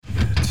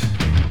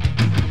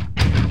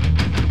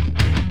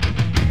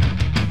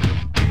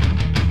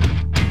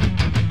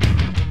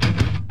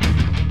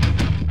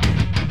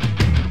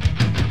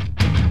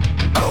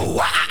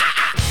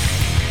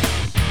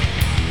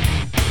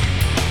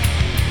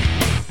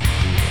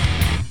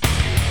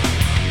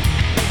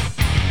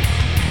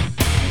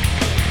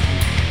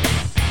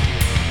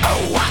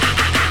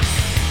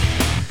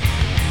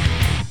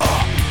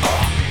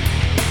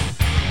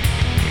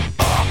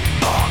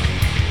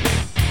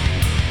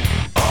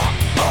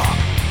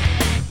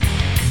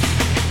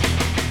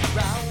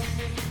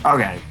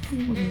Okay.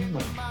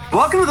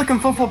 Welcome to the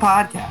Confuful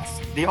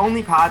Podcast, the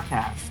only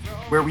podcast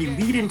where we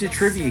lead into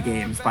trivia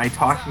games by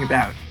talking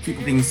about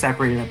people being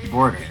separated at the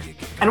border,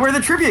 and where the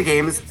trivia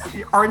games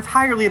are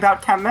entirely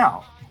about Kent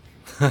Mill.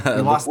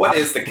 What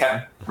is the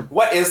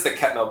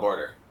Kent Mill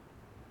border?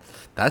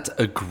 That's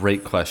a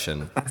great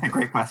question. That's a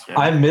great question.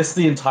 I missed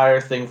the entire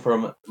thing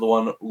from the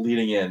one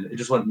leading in. It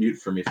just went mute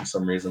for me for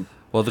some reason.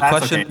 Well, the That's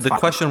question okay, it's the fine.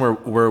 question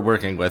we're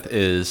working with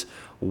is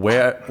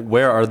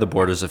where are the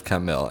borders of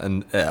Kent Mill?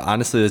 And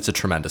honestly, it's a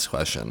tremendous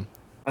question.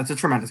 That's a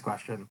tremendous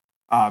question.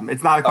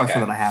 It's not a question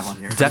Okay. that I have on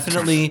here.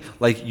 Definitely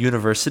like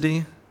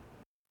university.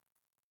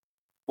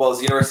 Well,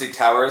 is University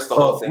Towers the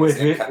whole Oh, thing? wait,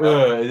 in Kent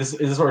Mill? is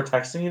this what we're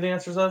texting you the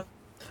answers of?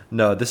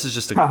 No, this is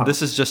just Oh.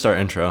 this is just our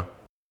intro.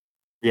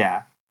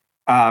 Yeah.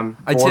 I'd say on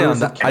Borders of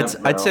that Kent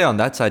I'd say Mill. on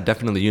that side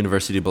definitely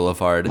University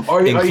Boulevard,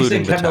 Are you including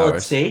saying the Kent Mill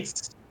towers.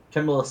 Estates?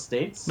 Kent Mill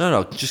Estates?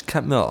 No, just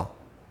Kent Mill.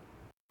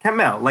 Kent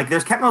Mill. Like,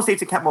 there's Kent Mill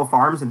Estates and Kent Mill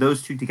Farms, and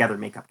those two together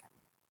make up Kent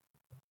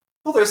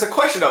Well, there's a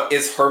question of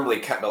is Hermley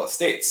Kent Mill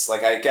Estates?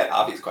 Like, I get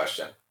obvious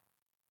question.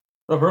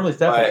 No, Burnley's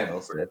definitely Right. Kent Mill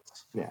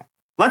Estates. Mill.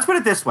 Let's put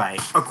it this way.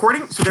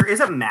 So there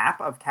is a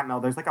map of Kent Mill.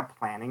 There's like a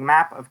planning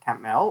map of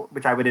Kent Mill,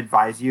 which I would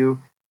advise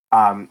you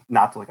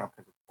not to look up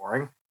because it's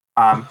boring.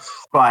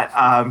 But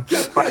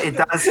it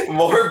does.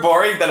 More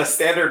boring than a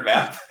standard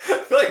map. I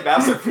feel like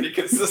maps are pretty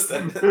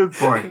consistent. It's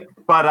boring.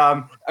 But I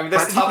mean,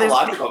 there's but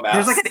topological maps.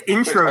 there's like an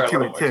intro which are a to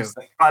little it more too.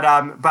 interesting. But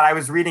I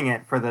was reading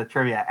it for the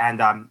trivia, and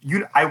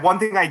one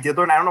thing I did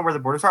learn. I don't know where the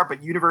borders are,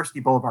 but University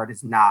Boulevard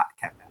is not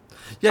Kent Mill.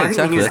 Yeah, I think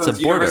exactly. we That's use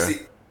a border.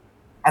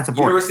 That's a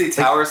border. University Like,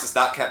 Towers is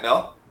not Kent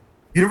Mill.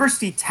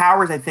 University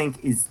Towers, I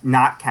think, is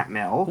not Kent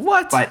Mill.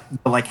 What?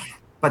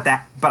 But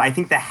I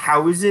think the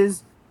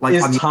houses like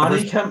Is on the Tawny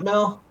other- Kent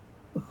Mill?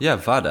 Yeah,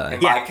 Vada.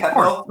 Am Yeah, I Kent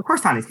Mill? of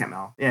course, Tawny's Kent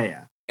Mill.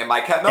 Yeah. Am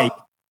I Kent Mill? Hey.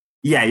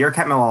 Yeah, you're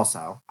Kent Mill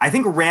also. I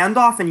think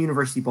Randolph and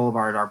University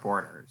Boulevard are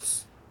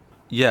borders.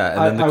 Yeah,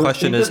 and then the I would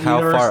question think is that how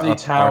far University up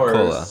Towers-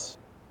 Arcola?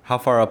 How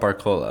far up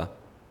Arcola?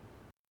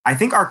 I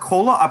think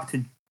Arcola up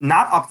to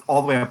not up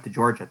all the way up to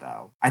Georgia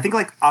though. I think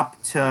like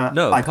up to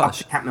up Push.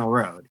 to Kent Mill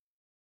Road.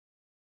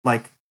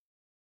 Like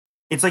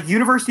it's like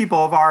University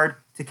Boulevard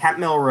to Kent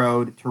Mill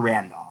Road to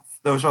Randolph.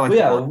 Those are like Well, the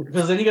yeah, borders.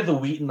 because then you get the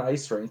Wheaton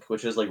Ice Rink,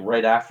 which is like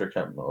right after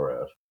Kent Mill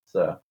Road.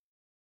 So,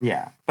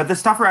 Yeah. But the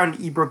stuff around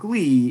Ebrook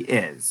Lee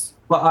is.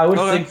 but I would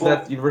Okay, think well,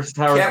 that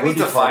University Towers Can't we would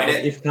be part define of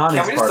it? if Tawny's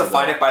Can we just part of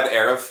define it by the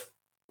Erev?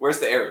 Where's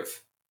the Erev?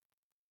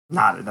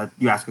 Not that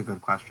you ask a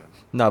good question.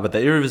 No, but the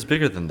Erev is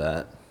bigger than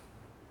that.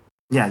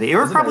 Yeah, the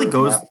Erev Isn't probably Erev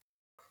goes. not-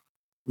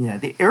 Yeah,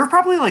 the Erev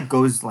probably like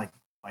goes like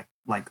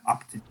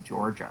up to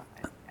Georgia.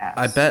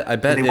 I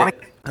bet They wanna-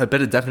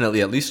 it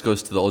definitely at least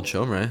goes to the old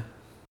Chomray.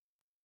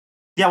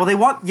 Yeah, well,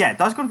 it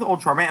does go to the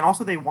old Charmaine, and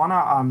also they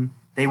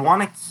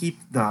wanna keep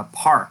the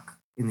park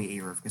in the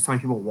Erev because so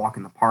many people walk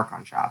in the park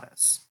on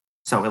Shabbos.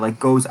 So it like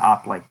goes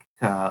up like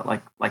to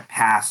like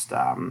past.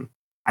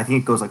 I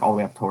think it goes like all the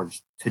way up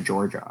to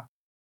Georgia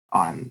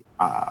on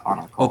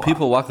Arcola. Oh,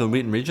 people walk in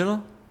Wheaton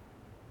Regional?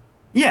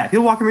 Yeah,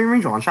 people walk in Main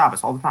Regional on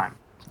Shabbos all the time.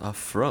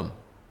 From.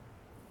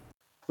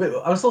 Wait,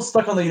 I'm still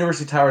stuck on the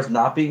University Towers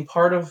not being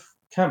part of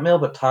Kent Mill,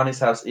 but Tawny's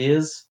house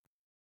is.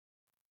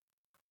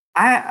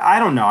 I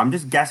don't know. I'm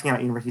just guessing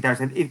about University Towers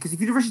because if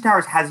University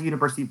Towers has a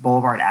University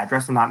Boulevard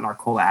address and not an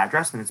Arcola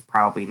address, then it's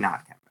probably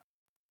not Kent Mill.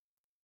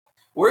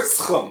 Where's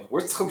Tchum?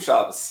 Where's Tchum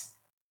Shabbos?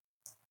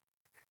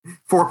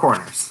 Four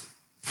corners.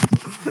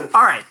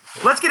 All right,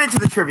 let's get into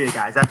the trivia,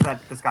 guys. After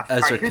that discussion. All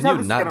Ezra, right, here's can how you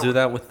this is not gonna do work.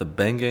 that with the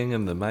banging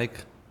and the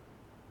mic?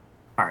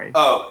 All right.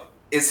 Oh,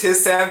 is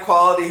his sound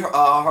quality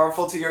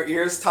harmful to your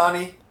ears,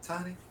 Tawny?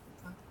 Tawny?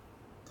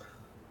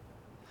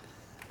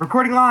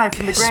 Recording live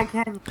from the Grand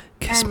Canyon.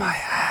 Kiss Canyon, my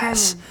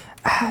ass. Canyon.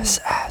 Ass.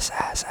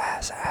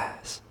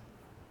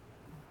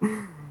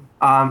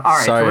 All right.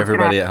 Sorry, so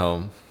everybody at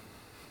home.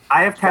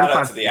 I have 10 Shout out to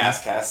questions. the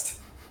Asscast.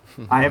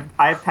 I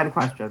have 10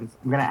 questions.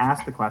 I'm gonna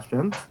ask the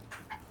questions,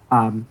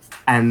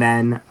 and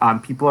then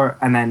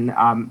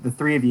the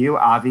three of you,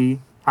 Avi,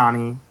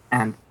 Tommy,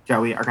 and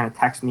Joey, are gonna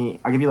text me.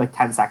 I'll give you like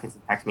 10 seconds to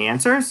text me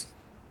answers,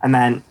 and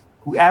then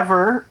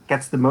whoever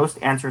gets the most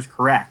answers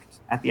correct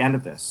at the end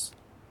of this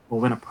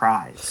will win a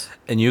prize.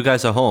 And you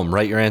guys at home,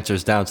 write your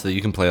answers down so that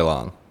you can play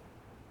along.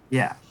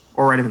 Yeah,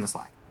 or write them in the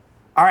Slack.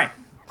 All right.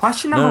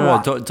 Question number No,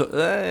 one. don't.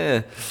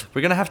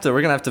 We're gonna have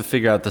to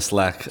figure out the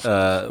Slack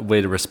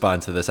way to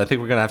respond to this. I think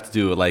we're gonna have to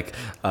do it like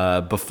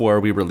before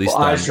we release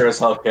Well, I them. sure as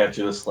hell can't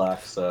do the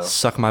Slack, so.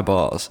 Suck my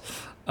balls.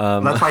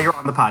 That's why you're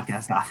on the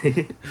podcast,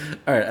 Avi.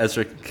 All right,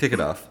 Ezra, kick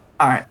it off.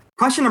 All right.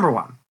 Question number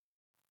one.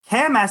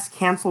 KMS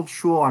canceled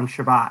shul on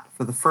Shabbat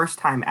for the first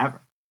time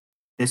ever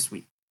this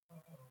week.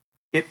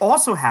 It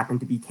also happened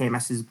to be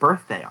KMS's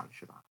birthday on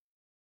Shabbat.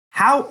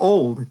 How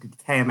old did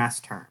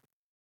KMS turn?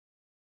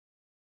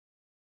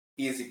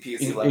 Easy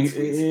peasy, lemon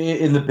squeezy.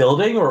 In the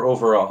building or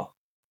overall?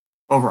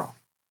 Overall.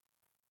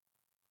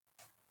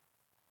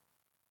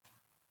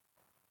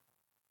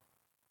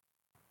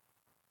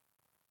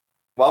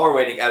 While we're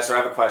waiting, Ezra,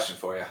 I have a question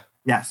for you.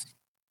 Yes.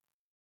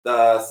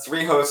 The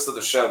three hosts of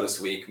the show this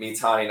week, me,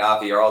 Tani, and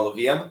Avi, are all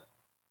Levium.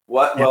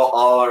 What Yeah. will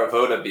all our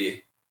voda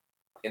be?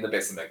 in the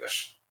Beis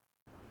Hamikdash?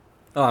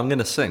 Oh, I'm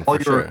gonna sing Oh,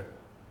 for you're- sure.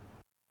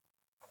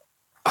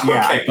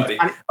 Yeah, Okay, buddy.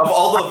 Of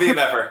all the Levim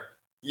ever,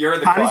 you're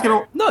the Tani's choir.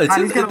 gonna. No, it's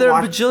Tani's gonna there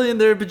are watch- a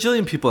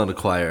bajillion people in the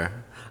choir.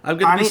 I'm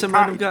gonna be some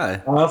random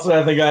guy. Honestly,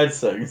 I think I'd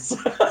sing.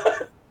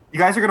 You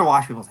guys are gonna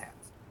wash people's hands.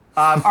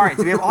 All right,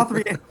 so we have all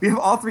three. We have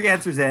all three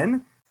answers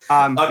in. We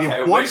Okay,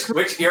 have one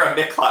which era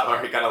Miklat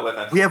are we gonna live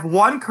in? We have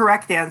one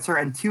correct answer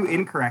and two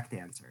incorrect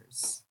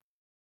answers.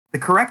 The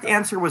correct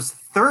answer was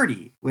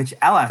 30, which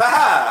LF.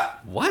 Ah!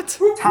 What?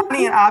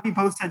 Tani and Avi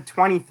both said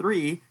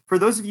 23. For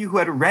those of you who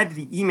had read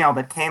the email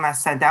that KMS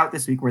sent out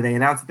this week where they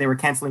announced that they were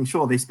canceling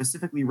shul, they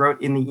specifically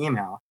wrote in the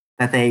email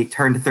that they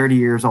turned 30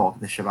 years old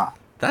this Shabbat.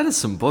 That is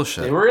some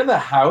bullshit. They were in the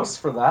house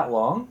for that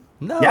long?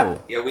 No. Yeah.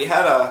 Yeah, we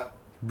had a.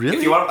 Really?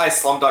 If you want to buy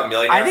Slumdog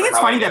Millionaire, I think for it's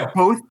how funny I that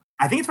know. both.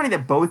 I think it's funny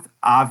that both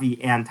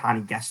Avi and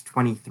Tani guessed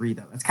 23,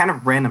 though. It's kind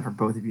of random for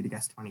both of you to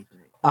guess 23.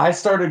 I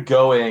started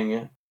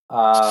going.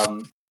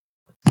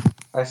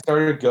 I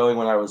started going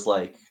when I was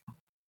like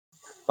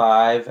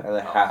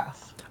 5.5.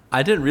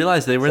 I didn't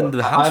realize they were in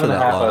the house for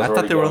that 5.5 long. I I was thought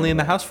already they were going only in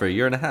the there. house for a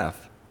year and a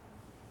half.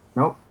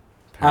 Nope.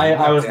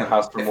 I was in the Damn.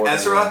 house for more than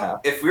a year and a half.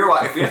 If we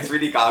had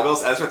 3D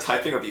goggles, Ezra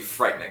typing would be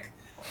frightening.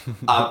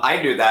 I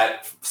knew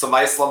that. So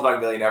my Slumdog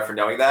Millionaire for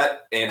knowing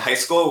that. In high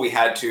school, we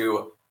had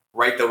to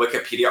write the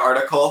Wikipedia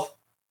article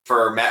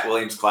for Matt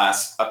Williams'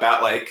 class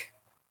about I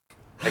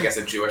guess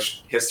a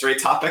Jewish history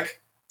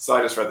topic. So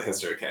I just read the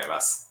history of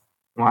KMS.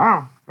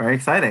 Wow. Very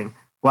exciting.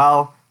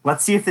 Well,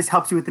 let's see if this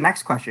helps you with the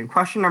next question.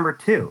 Question number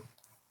 2.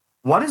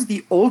 What is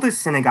the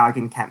oldest synagogue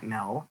in Kent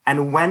Mill,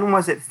 and when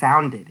was it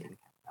founded in Kent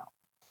Mill?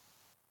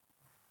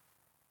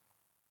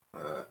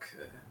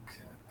 Okay.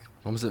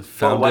 When was it Well,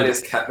 founded? what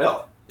is Kent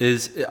Mill?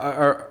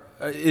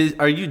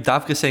 Are you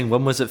Dafka saying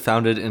when was it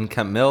founded in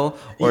Kent Mill,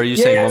 or are you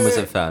saying when was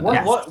it founded?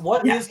 Yes.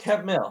 What Yes. is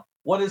Kent Mill?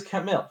 What is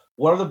Kent Mill?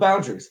 What are the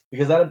boundaries?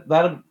 Because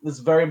that is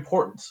very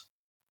important.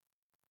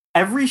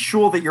 Every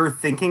shul that you're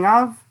thinking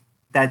of,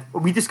 that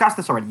we discussed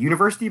this already.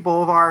 University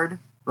Boulevard,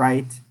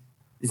 right,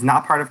 is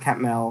not part of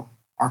Kent Mill.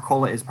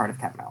 Arcola is part of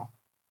Kent Mill.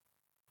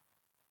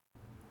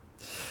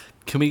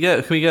 Can we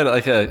get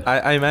like a?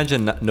 I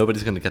imagine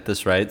nobody's gonna get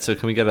this right. So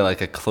can we get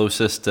a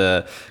closest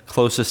to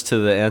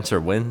the answer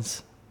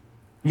wins?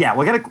 Yeah,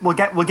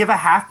 we'll give a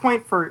half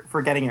point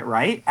for getting it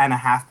right and a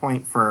half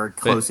point for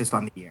closest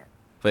on the year.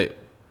 Wait.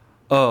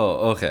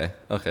 Oh, okay,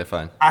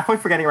 fine. Half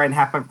point for getting it right and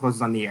half point for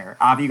closest on the year.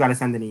 Avi, you got to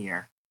send in a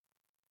year.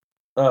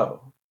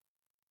 Oh.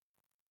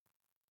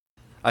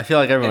 I feel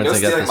like And everyone's no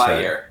gonna get stealing this my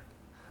right. year.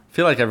 I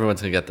feel like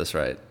everyone's gonna get this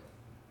right.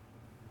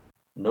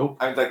 Nope.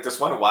 I mean, there's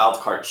one wild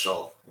card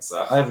shul.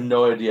 So I have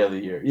no idea the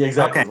year. Yeah,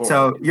 exactly. Okay,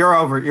 so you're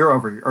over,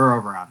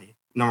 Avi.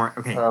 No more.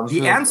 Okay, I'm just the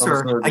gonna- I'm answer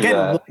just gonna do again.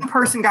 that. One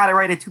person got it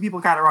right and two people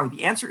got it wrong.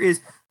 The answer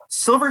is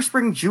Silver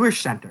Spring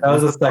Jewish Center. That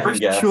was It a second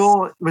first guess.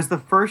 Shul, was the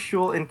first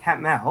shul in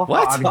Kent Mill.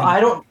 What? Avi, But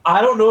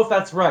I don't know if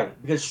that's right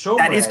because Shomer.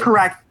 that is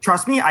correct.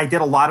 Trust me, I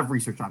did a lot of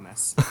research on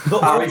this.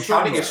 are we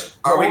counting a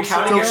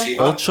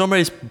Shiva? Old Shomer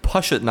is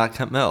Pushit, not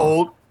Kent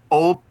Mill.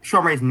 Old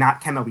Shomer is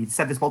not Kent Mill. We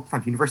said this multiple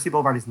times. University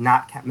Boulevard is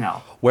not Kent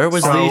Mill. Where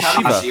was So- the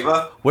Counting yeshiva?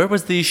 Shiva? Where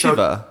was the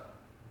yeshiva?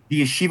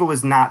 The yeshiva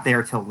was not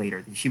there till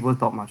later. The yeshiva was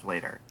built much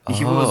later. The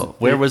yeshiva Oh,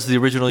 where was the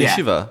original Yeah.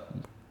 yeshiva?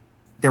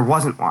 There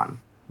wasn't one.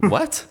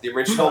 What? The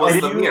original was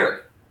Are the you-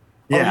 mirror.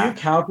 Yeah. Are you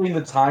counting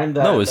the time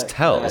that No, it was that-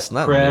 Telz, that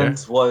not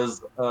Kranz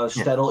was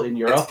shtetl in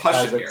Europe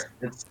Pashut as here.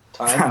 its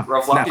time?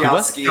 Rav No.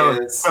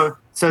 Lapiansky is.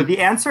 So the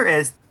answer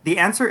is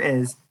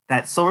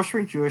that Silver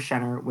Spring Jewish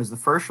Center was the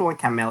first shul in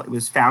Kent Mill. It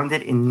was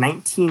founded in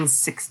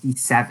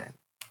 1967.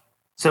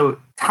 So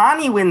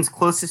Tani wins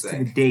closest to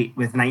the date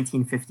with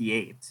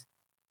 1958.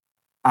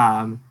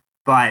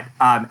 But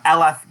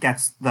LF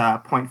gets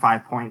the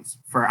 0.5 points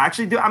for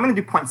actually. I'm going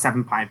to do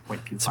 0.75.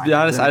 To be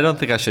honest, I don't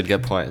think I should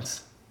get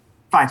points.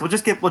 Fine. So we'll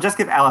just give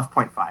LF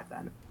 0.5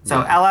 then. So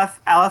Yeah.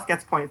 LF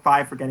gets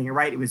 0.5 for getting it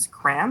right. It was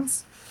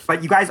Kranz.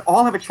 But you guys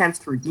all have a chance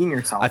to redeem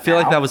yourself. I feel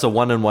like now. that was a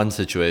 1-on-1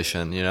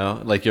 situation. You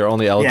know, like you're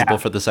only eligible Yeah.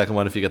 for the second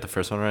one if you get the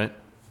first one right.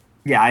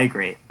 Yeah, I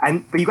agree.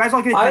 But you guys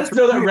all get a I chance just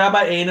know that redeem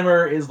Rabbi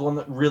Ainemer is the one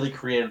that really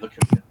created the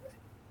community.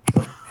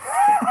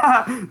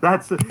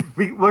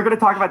 We're going to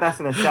talk about that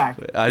in a sec.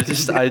 I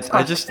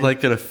just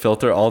like gonna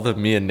filter all the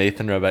me and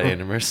Nathan Rabbi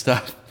Animer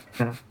stuff.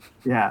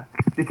 Yeah,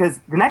 because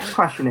the next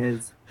question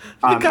is.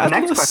 The The next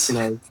godless. question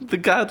is. The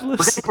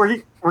godless.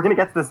 We're going to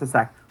get to this in a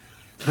sec.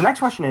 The next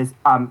question is,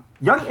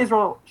 Young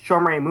Israel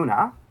Shomer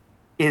Muna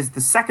is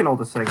the second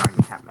oldest synagogue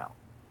in Kent Mill.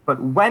 But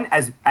when,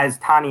 as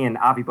Tani and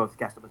Avi both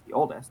guessed, it was the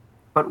oldest.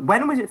 But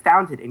when was it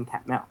founded in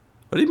Kent Mill?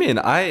 What do you mean?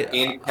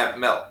 In Kent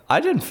Mill. I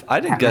didn't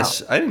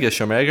guess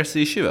Shomer. I guess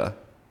the yeshiva.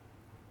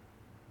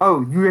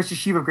 Oh, U.S.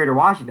 Yeshiva of Greater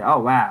Washington. Oh,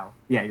 wow.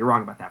 Yeah, you're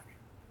wrong about that.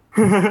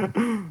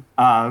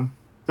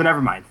 So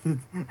never mind.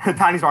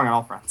 Tani's wrong on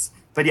all fronts.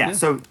 But yeah,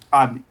 so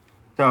Avi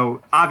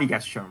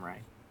guessed Shomer,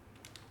 right?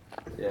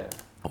 Yeah.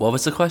 What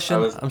was the question? I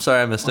was- I'm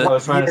sorry, I missed it. I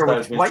was trying to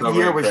start between What Shomer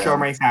year and was Kranz.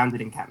 Shomer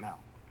founded in Kent Mill?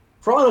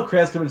 For all I know,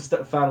 crayons could have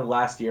been founded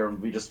last year,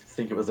 and we just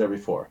think it was there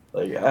before.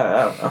 Like,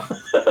 I don't know.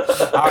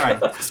 All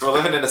right. So we're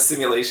living in a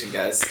simulation,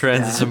 guys.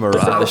 Trans is a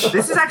mirage. So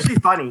this is actually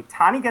funny.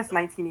 Tani guessed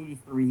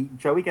 1983,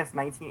 Joey guessed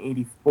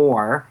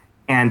 1984,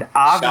 and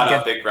Avi Shout out,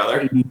 guessed big brother.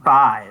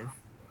 85.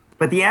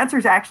 But the answer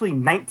is actually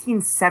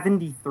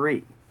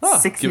 1973, Oh,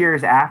 6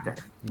 years after.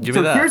 Give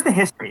So me that. here's the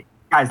history.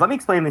 Guys, let me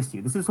explain this to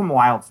you. This is some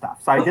wild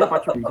stuff. So I did a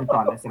bunch of research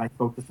on this, and I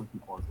spoke to some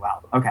people as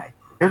well. Okay.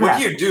 Here's What what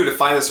do you do to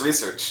find this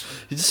research?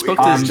 He just spoke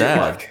to his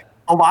dad.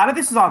 a lot of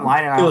this is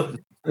online, and I was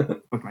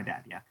with my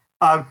dad. Yeah.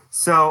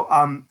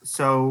 Talking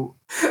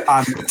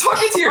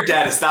to your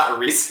dad is not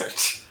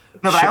research.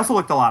 No, but I also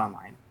looked a lot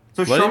online.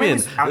 So What do you Shomi mean?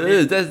 was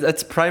founded-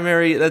 That's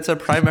primary. That's a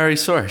primary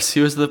source.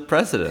 He was the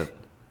president.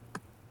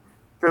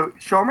 So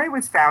Shomrey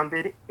was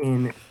founded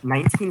in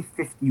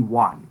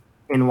 1951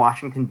 in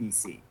Washington,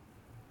 D.C.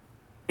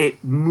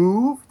 It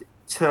moved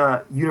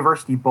to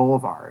University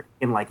Boulevard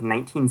in like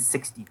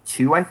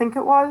 1962, I think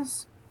it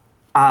was.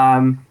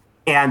 And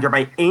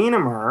Rabbi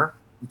Einemer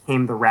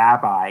became the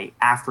rabbi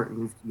after it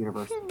moved to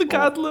University The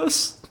Boulevard.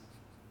 godless.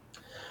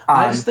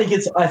 I just think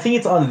it's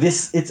on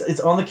this. It's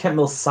on the Kent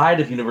Mill side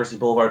of University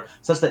Boulevard,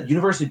 such that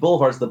University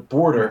Boulevard is the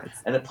border,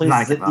 and it It's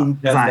not places a it Kent in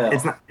Mill.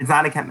 Kent Mill. It's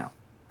not a Kent Mill.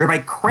 Rabbi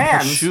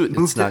Kranz Shoot,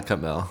 moved it's not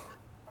Kamel.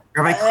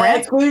 Rabbi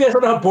Kranz Clearly, you guys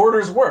don't know how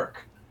borders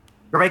work.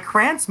 Rabbi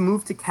Krantz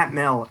moved to Kent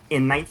Mill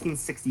in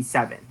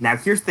 1967. Now,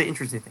 here's the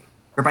interesting thing.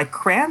 Rabbi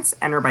Krantz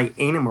and Rabbi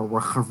Einemer were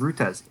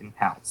charutas in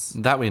Pels.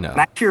 That we know. And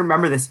I actually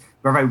remember this.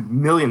 Rabbi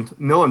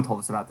Millen told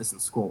us about this in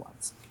school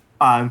once.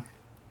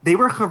 They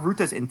were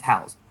charutas in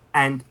Pels.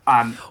 And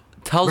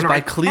Tells when by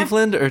Rabbi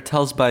Cleveland or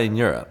tells by in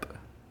Europe?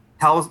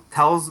 Tells,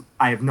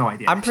 I have no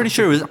idea. I'm pretty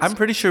sure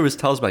it was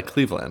tells by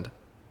Cleveland.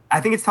 I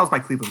think it's Tells by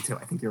Cleveland too.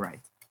 I think you're right.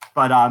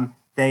 But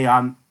they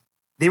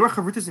were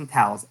charutas in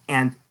Tells,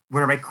 and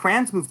when Rabbi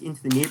Kranz moved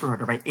into the neighborhood,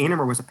 Rabbi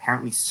Einemer was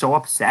apparently so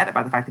upset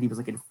about the fact that he was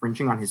like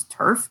infringing on his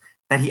turf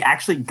that he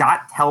actually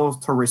got Tells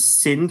to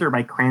rescind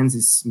Rabbi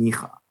Kranz's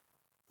smicha,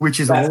 which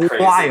is That's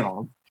crazy.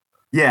 wild.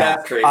 Yeah,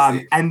 That's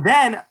crazy. And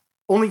then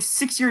only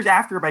 6 years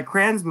after Rabbi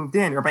Kranz moved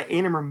in, Rabbi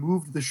Einemer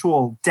moved the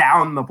shul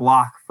down the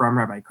block from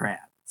Rabbi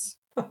Kranz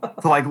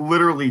to like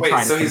literally Wait,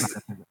 try so to.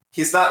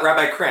 he's not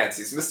Rabbi Krantz.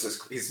 He's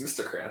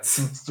Mr. Krantz.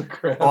 Mr.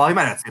 Krantz. Well, he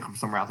might have seen from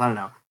somewhere else. I don't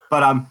know.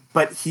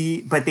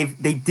 But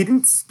they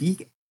didn't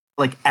speak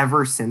like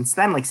ever since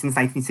then. Like since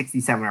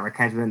 1967, Rabbi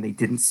Kranz went in, they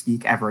didn't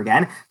speak ever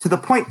again. To the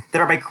point that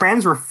Rabbi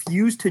Kranz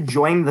refused to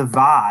join the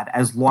Vod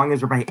as long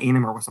as Rabbi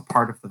Einemer was a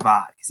part of the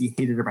Vod because he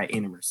hated Rabbi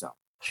Einemer so.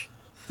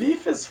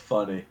 Beef is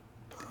funny.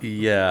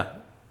 Yeah.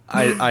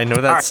 I know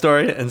that All right.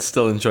 story and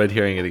still enjoyed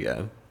hearing it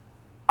again.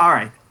 All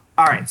right.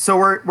 So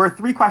we're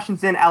 3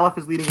 questions in. Aleph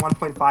is leading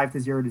 1.5 to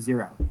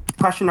 0-0.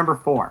 Question number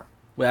 4.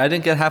 Wait, I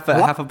didn't get half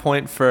a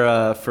point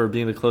for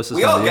being the closest.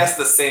 We one all to you? guessed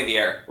the same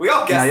year. We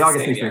all Yeah, guessed y'all the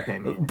get same these year.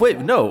 same. Wait,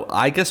 no,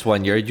 I guessed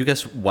 1 year. You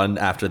guessed one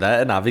after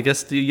that, and Avi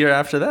guessed the year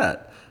after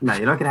that. No,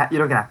 you don't get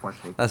half points.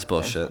 That's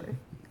bullshit. Sorry.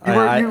 You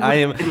were-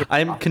 I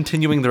am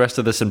continuing the rest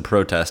of this in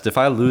protest. If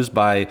I lose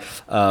by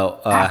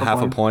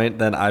half a point,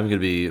 then I'm going to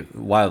be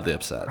wildly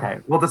upset. Okay,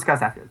 we'll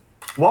discuss after.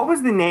 What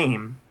was the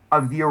name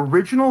of the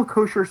original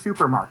kosher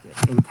supermarket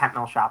in Kent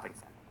Mill Shopping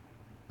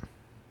Center?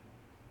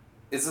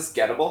 Is this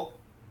gettable?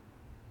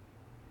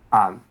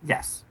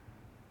 Yes.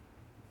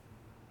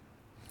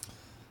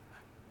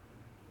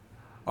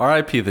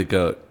 R.I.P. the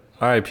goat.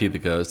 R.I.P. the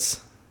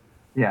goats.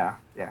 Yeah.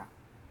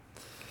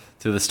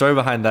 Dude, the story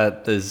behind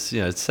that is,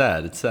 it's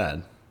sad. It's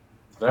sad.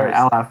 Very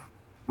LF,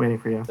 waiting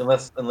for you.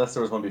 unless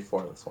there was one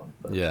before this one.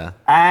 But. Yeah.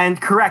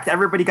 And correct,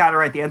 everybody got it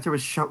right. The answer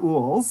was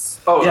Shaul's.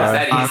 Oh, Yeah, is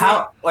that easy?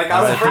 how- I was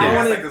how pretty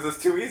many- like, this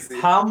is too easy.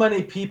 How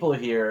many people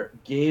here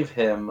gave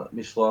him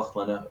Mishloach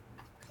Manot?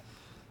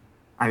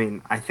 I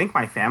mean, I think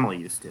my family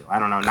used to. I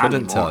don't know. Not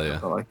Couldn't anymore, tell you.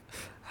 but, like,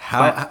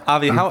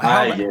 Avi, I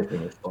how gave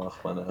him Mishloach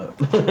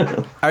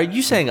Manot. are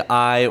you saying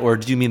I, or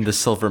do you mean the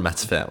Silver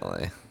Mets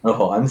family?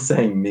 Oh, I'm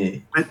saying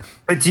me.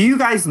 but do you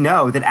guys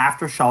know that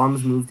after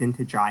Shalom's moved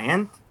into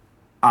Giant,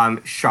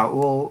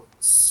 Shaul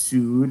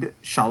sued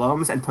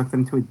Shalom's and took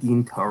them to a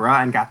Dean Torah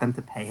and got them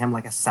to pay him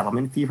like a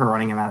settlement fee for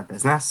running him out of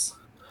business?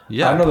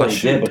 Yeah, I don't know that but he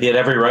shoot. did, but he had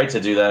every right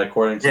to do that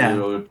according to Yeah.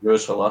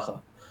 Rosh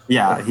Halacha.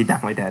 Yeah, he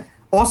definitely did.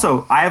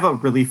 Also, I have a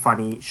really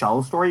funny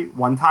Shaul story.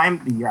 One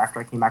time, the year after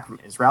I came back from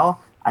Israel,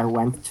 I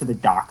went to the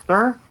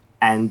doctor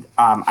and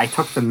I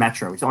took the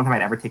metro. It's the only time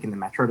I'd ever taken the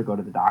metro to go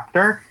to the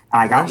doctor,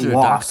 and I got Where's your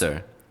lost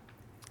doctor?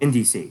 in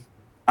DC.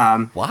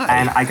 Why?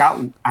 And I got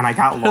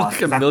lost.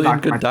 Like a That's the million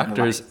doctor good my family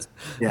doctors. likes.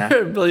 Yeah. There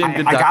are a million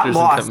good I got doctors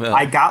in lost. Kent Mill.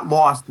 I got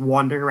lost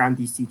wandering around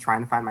DC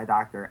trying to find my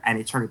doctor, and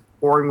it started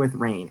pouring with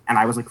rain, and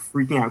I was like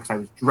freaking out because I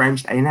was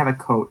drenched. I didn't have a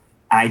coat,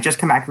 and I just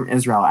come back from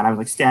Israel, and I was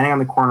like standing on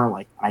the corner,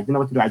 like, and I didn't know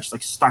what to do. I just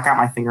like stuck out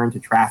my finger into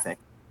traffic,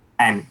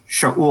 and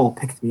Shaul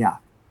picked me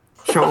up.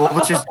 Shaul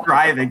was just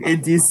driving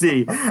in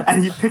DC,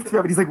 and he picked me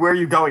up, and he's like, "Where are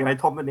you going?" And I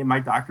told him the name of my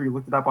doctor. He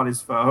looked it up on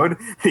his phone,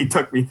 and he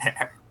took me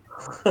there.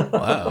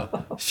 Wow.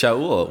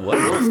 Shaul,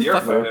 Where's your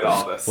phone in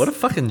all this? what a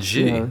fucking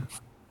G. Yeah.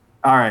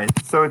 All right,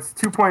 so it's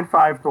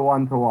 2.5 to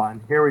 1 to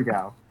 1. Here we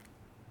go.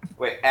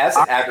 Wait, as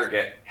an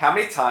aggregate, how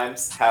many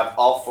times have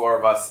all four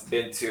of us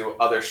been to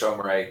other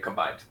Shomurei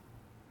combined?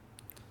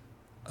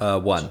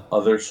 One.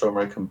 Other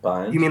Shomurei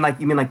combined? You mean like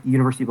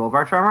University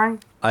Boulevard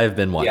Shomurei? I have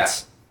been once. Yeah.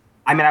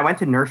 I mean, I went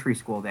to nursery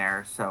school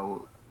there,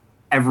 so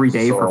every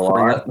day So for a 4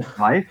 years lot. of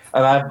my life.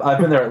 And I've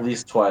been there at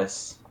least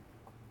twice.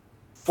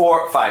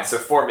 Fine, so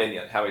 4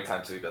 million. How many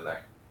times have you been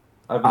there?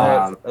 I've been there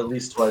Um, at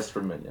least twice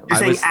for Minion. You're I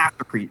saying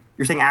was-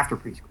 You're saying after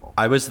preschool,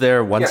 I was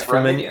there once Yeah, for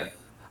a Minion.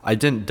 I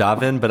didn't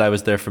dive in, but I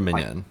was there for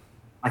Minion.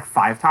 like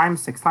 5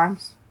 times, 6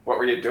 times. What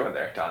were you doing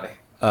there, Donnie?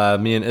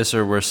 Me and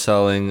Isser were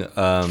selling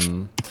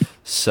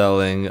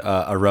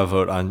a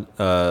rowboat on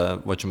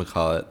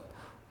whatchamacallit,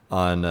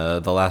 on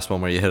the last one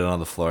where you hit it on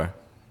the floor.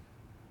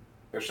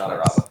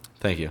 Yoshana Raba.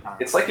 Thank you.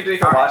 It's like you didn't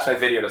even watch my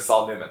video to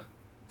Saul Newman.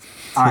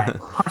 All right,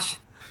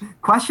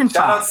 question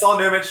Shout out 5. Saul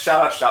Newman,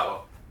 shout out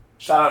Shotwell.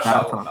 Shout out Shout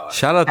out Shotwell. Saul.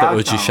 Shout out to Shout out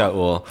Uchi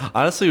Shaul. Shaul.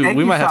 Honestly, Thank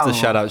we you, might have to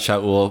Shaul. shout out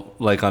Shaul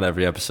like on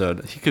every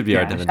episode. He could be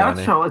our Yeah, Devin shout out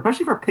Downey. Shaul,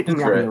 especially for picking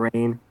me He's up in the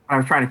rain when I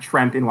was trying to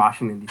tramp in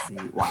Washington D.C.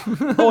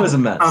 Wow. Always a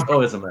match.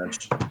 Always a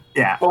match.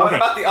 Yeah. But what Okay.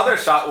 about the other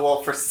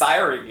Shotwell for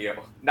siring you?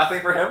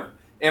 Nothing for him?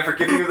 And for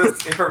giving you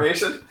this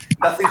information?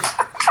 Nothing.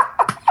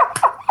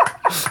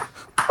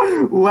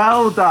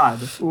 Well done.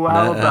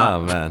 Well done.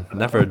 Oh man,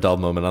 never a dull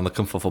moment on the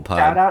Kumfuffle pod.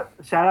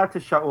 Shout out to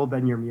Shaul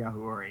Ben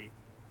Yirmiyahu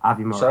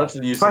Avi Mori. Shout out to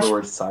the use of the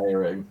word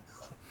siring.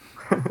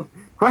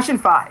 Question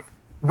 5.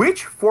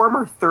 Which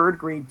former 3rd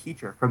grade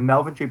teacher from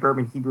Melvin J.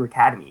 Berman Hebrew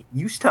Academy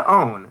used to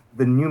own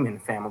the Newman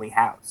family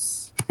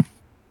house?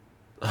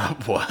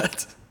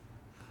 What?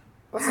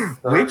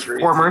 Which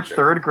former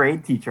 3rd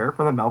grade teacher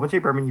from the Melvin J.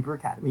 Berman Hebrew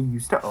Academy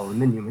used to own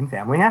the Newman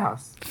family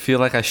house? Feel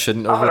like I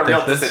shouldn't I'm at a real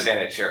overthink this.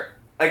 disadvantage here.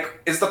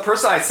 Like, is the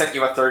person I sent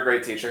you a 3rd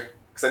grade teacher?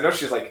 Because I know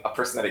she's like a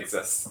person that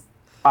exists.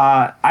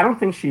 I don't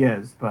think she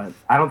is, but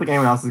I don't think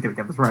anyone else is going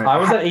to get this right. I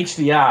was at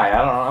HDI.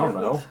 I don't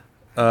know.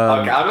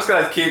 Okay, I'm just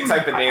gonna keep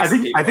typing names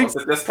of people. I think Is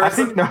it this I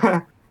person? think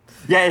no.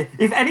 Yeah,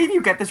 if any of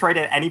you get this right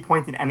at any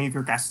point in any of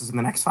your guesses in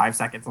the next 5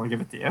 seconds, I'll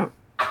give it to you.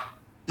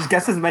 Just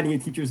guess as many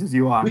teachers as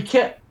you want. We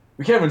can't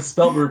even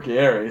spell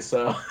Bruchieri,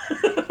 so.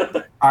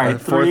 All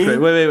right, Fourth 3. grade.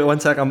 Wait, 1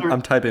 sec.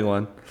 I'm typing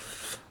one.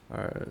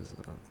 All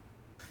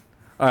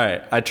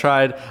right. I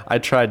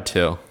tried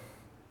 2.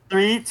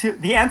 3, 2.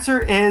 The answer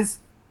is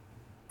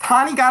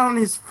Tani got on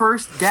his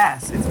first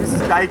guess. It's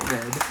Mrs.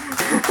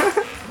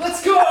 Dykeman.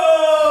 Let's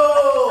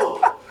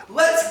go!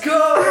 Let's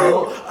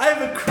go! I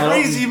have a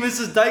crazy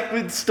Mrs.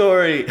 Dykeman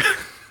story.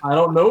 I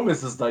don't know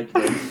Mrs.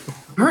 Dykeman.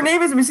 Her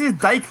name is Mrs.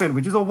 Dykeman,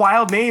 which is a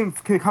wild name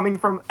coming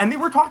from. And they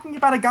were talking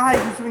about a guy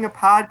who's doing a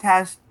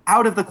podcast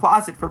out of the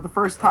closet for the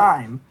first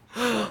time.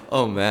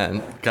 Oh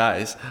man,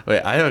 guys, wait!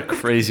 I have a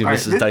crazy All right,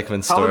 Mrs.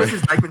 Dykeman tell story. the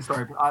Mrs. Dykeman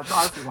story. It's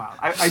honestly wild.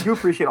 I do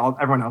appreciate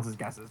everyone else's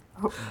guesses.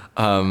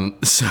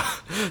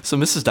 So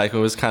Mrs.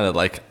 Dykeman was kind of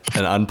like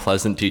an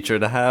unpleasant teacher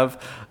to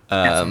have.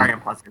 That's very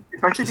unpleasant,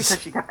 especially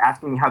because she kept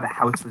asking me how the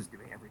house was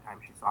doing every time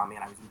she saw me,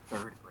 and I was in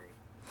 3rd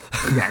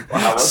grade. Yeah.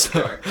 Wow, that's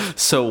going.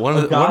 So one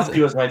of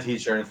Goski was my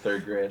teacher in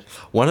 3rd grade.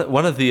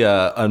 one of the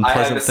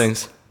unpleasant Miss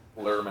things.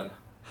 Lerman.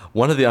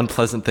 One of the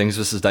unpleasant things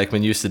Mrs.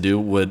 Dykeman used to do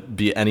would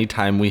be any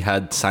time we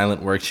had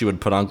silent work, she would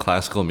put on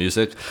classical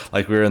music,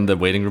 like we were in the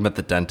waiting room at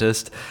the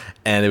dentist,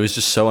 and it was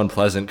just so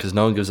unpleasant because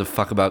no one gives a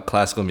fuck about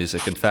classical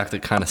music. In fact,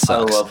 it kind of I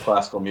sucks. love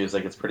classical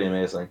music. It's pretty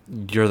amazing.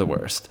 You're the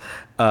worst.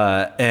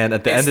 And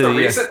at the It's end of the the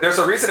year, reason. There's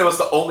a reason it was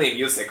the only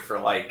music for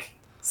like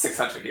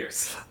 600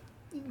 years.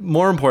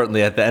 more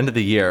importantly, at the end of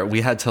the year,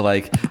 we had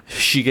to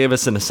she gave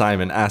us an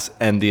assignment,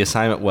 and the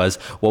assignment was,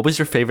 what was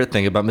your favorite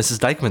thing about Mrs.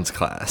 Dykeman's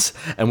class?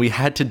 And we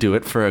had to do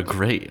it for a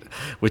grade,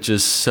 which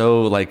is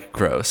so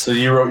gross. So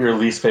you wrote your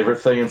least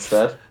favorite thing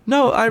instead?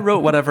 No, I wrote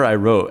whatever I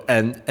wrote,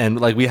 and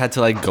we had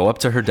to go up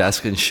to her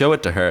desk and show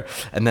it to her,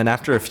 and then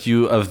after a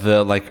few of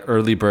the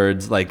early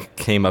birds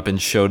came up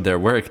and showed their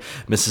work,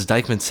 Mrs.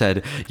 Dykeman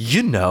said,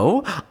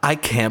 I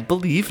can't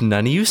believe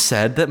none of you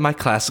said that my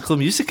classical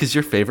music is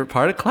your favorite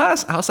part of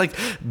class. I was like,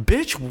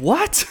 bitch,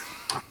 what?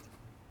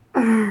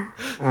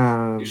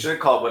 You shouldn't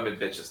call women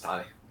bitches,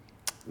 Tani.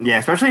 Yeah,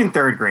 especially in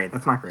 3rd grade.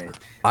 That's not great.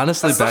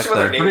 Honestly, back Especially when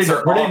their then, names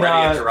are Pretty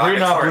already a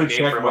not blue derogatory name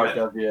check for mark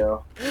women. of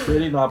you.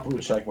 Pretty not blue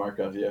check mark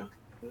of you.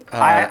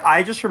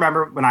 I just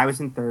remember when I was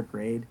in 3rd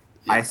grade,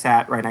 I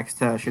sat right next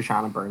to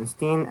Shoshana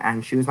Bernstein,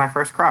 and she was my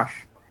first crush.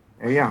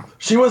 There you go.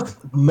 She was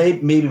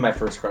maybe my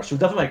first crush. She was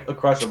definitely a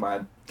crush of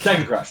mine.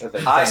 Second crush, I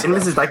think. And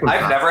Mrs. Dykeman.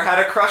 I've never had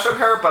a crush on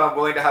her, but I'm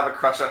willing to have a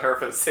crush on her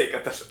for the sake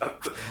of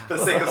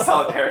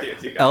solidarity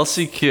with you guys.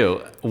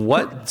 LCQ,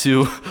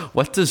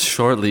 what does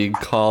Shore League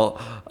call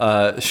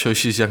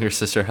Shoshi's younger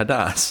sister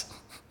Hadass?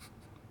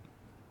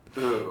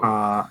 Ooh,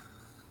 Uh,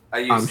 I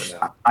used to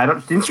know. I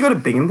don't. Didn't she go to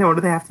Binghamton? What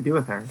do they have to do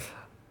with her?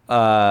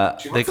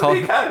 She They went to call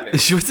the academy.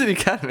 she went to the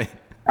academy.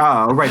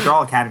 Oh, right. They're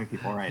all academy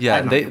people, right? Yeah,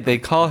 I know. they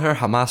call her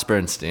Hamas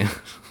Bernstein.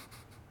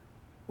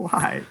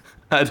 Why?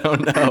 I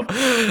don't know.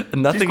 She's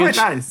Nothing quite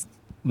nice.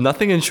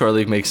 nothing in Shore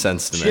League makes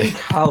sense to She me. and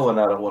Cal went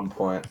out at one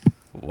point.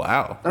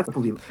 Wow. That's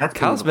believable. That's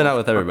Cal's been out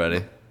with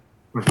everybody.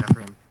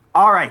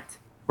 All right,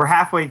 we're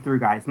halfway through,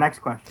 guys. Next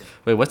question.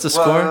 Wait, what's the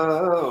score?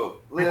 Whoa.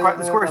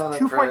 The score is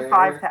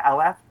 2.5 to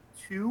LF,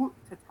 2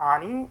 to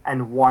Tani,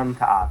 and 1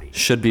 to Avi.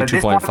 Should be But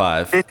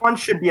 2.5. This one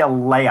should be a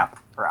layup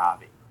for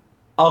Avi.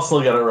 I'll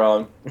still get it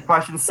wrong.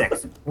 Question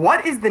 6.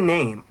 What is the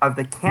name of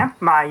the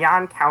Camp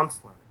Mayan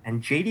counselor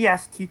and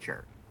JDS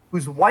teacher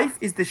whose wife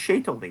is the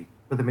shaitel lady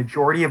for the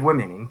majority of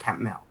women in Camp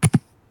Mill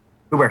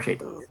who wear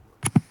shaitels?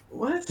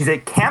 What? He's a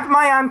Camp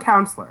Mayan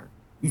counselor.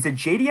 He's a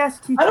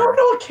JDS teacher. I don't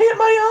know what Camp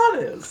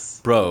Mayan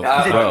is. Bro,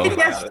 He's a bro,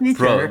 JDS teacher.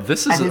 bro,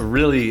 this is and a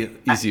really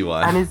easy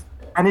one.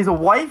 And his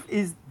wife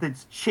is the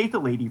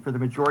shaitel lady for the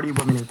majority of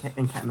women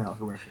in Camp Mill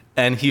who wear shaitels.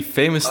 And he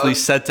famously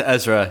said to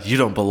Ezra, "You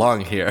don't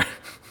belong here."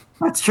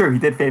 That's true. He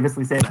did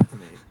famously say that to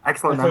me.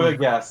 Excellent. I took memory. a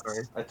guess.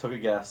 Sorry. I took a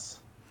guess.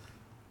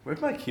 Where'd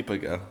my keeper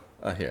go?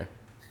 Oh, here.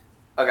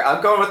 Okay,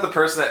 I'm going with the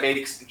person that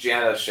made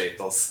Jana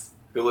Shaitels,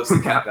 who lives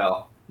in Camp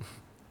Mill.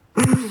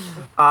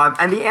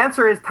 And the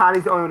answer is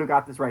Tani's the only one who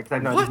got this right because I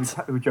know What?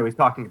 who Joey's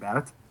talking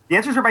about. The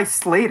answers are by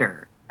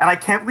Slater, and I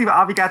can't believe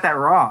Avi got that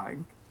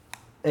wrong.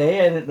 I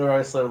didn't know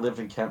I still lived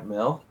in Camp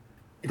Mill.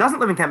 He doesn't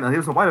live in Camp Mill. He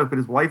lives in White Oak, but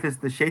his wife is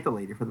the shaitel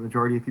lady for the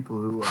majority of people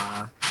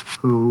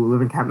who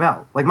live in Camp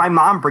Mill. Like my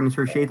mom brings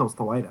her shaitels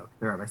to White Oak.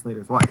 They're by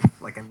Slater's wife.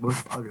 Like and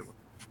most other people.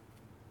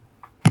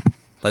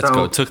 Let's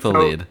go. Took the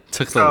lead.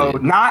 So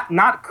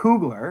not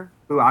Kugler,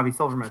 who Avi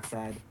Silverman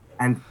said,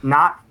 and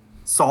not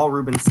Saul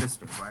Rubin's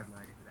sister, who I have no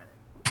idea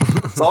who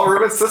that is. Saul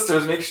Rubin's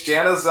sisters makes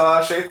Jana's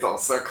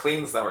Shaitels, or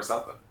cleans them or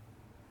something.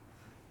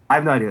 I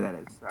have no idea who that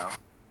is. So,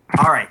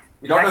 all right.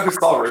 You don't know who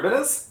Saul Rubin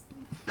is?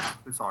 No,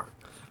 who's Saul Rubin?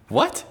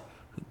 What?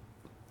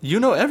 You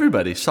know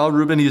everybody. Saul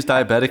Rubin, he's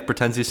diabetic,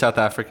 pretends he's South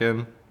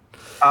African.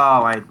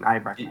 Oh, I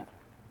recognize.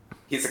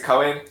 He's a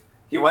Cohen.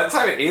 He one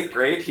time in 8th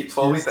grade, he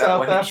told me He's that South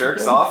when he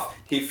jerks African? off,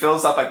 he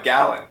fills up a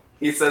gallon.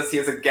 He says he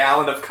has a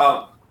gallon of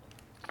cum.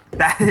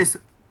 That is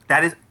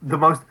the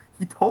most.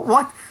 He told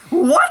what?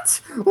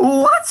 What?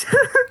 What?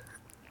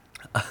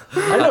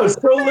 I know, it's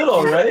so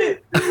little,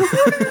 right?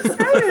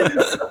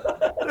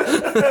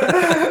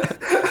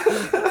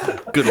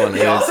 Good one,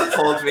 He Ed.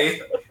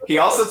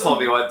 also told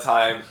me one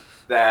time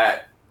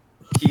that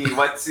he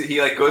goes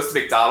to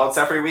McDonald's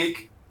every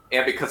week,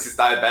 and because he's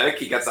diabetic,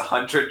 he gets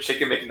 100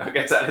 chicken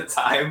McNuggets at a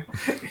time.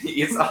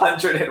 He eats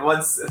 100 in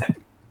one sitting.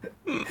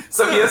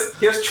 So he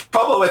has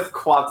trouble with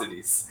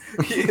quantities.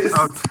 He's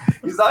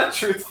not a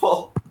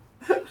truthful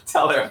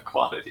teller of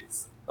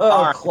quantities.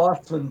 All right.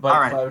 Klotzman All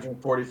right. biked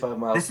 545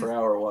 miles per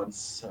hour once.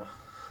 So.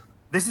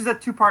 This is a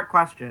two-part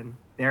question.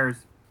 There's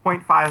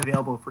 0.5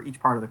 available for each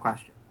part of the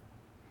question.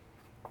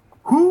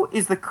 Who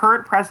is the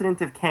current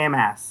president of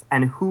KMS,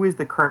 and who is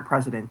the current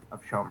president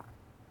of Shomer?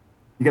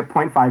 You get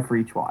 0.5 for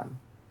each one.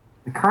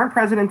 The current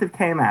president of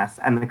KMS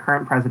and the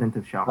current president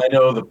of Shomer. I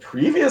know the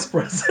previous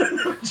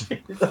president of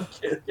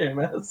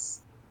KMS.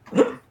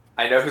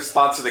 I know who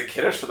sponsored the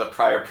Kiddush for the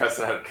prior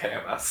president of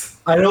KMS.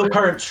 I know the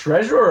current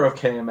treasurer of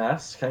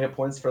KMS. Can I get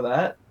points for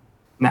that?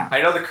 No.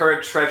 I know the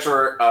current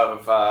treasurer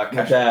of My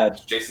Keshe,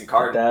 dad. Jason My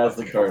Card. dad's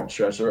the current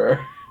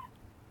treasurer.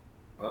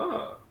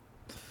 Oh.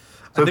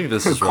 I think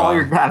this is call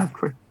your wrong. dad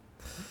quick.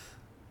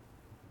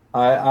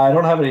 I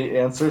don't have any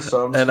answers,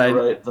 so I'm just And going to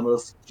I- write the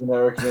most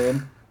generic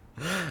name.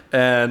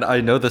 And I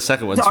know the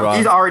second one's wrong.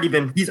 He's already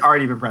been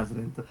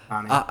president.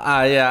 Connie.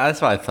 Yeah, that's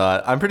what I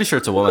thought. I'm pretty sure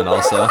it's a woman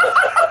also.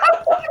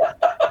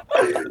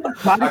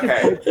 Connie Okay.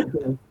 gets points for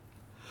this.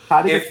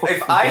 Connie gets points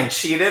If for I this.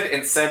 cheated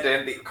and sent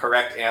in the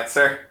correct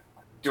answer,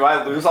 do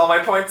I lose all my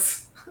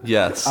points?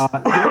 Yes. You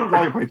don't lose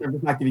all your points. I'm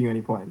just not giving you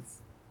any points.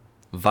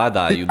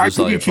 Vada, you Did lose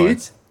all you your cheat?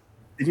 points.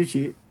 Did you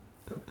cheat?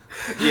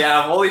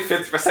 Yeah, I'm only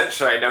 50%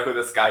 sure I know who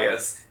this guy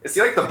is. Is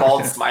he like the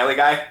bald smiley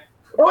guy?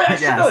 Oh, wait, I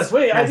should Yes. know this.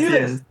 Wait, I Yes, knew he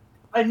this. is.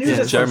 I knew Yeah.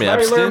 this. Jeremy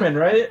Larry Epstein? Lerman,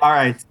 right? All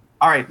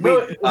right. No,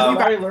 Wait. is it um,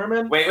 Larry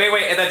Lerman? Wait,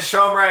 and then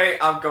Shomrai,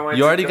 I'm going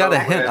You to already got go a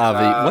hint, with,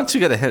 Avi. Once you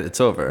get a hint,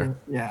 it's over.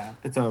 Yeah,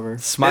 it's over.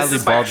 Smiley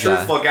this is my bald guy.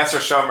 truthful guess for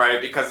Shomrai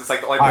because it's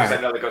like the only All person right.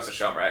 I know that goes to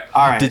Shomrai.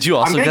 All right. Did you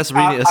also guess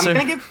Rini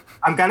Isser?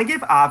 I'm gonna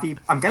give Avi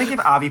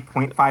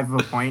 0.5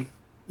 of a point,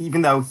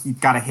 even though he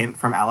got a hint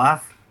from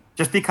LF.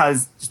 Just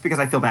because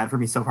I feel bad for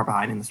me so far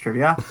behind in this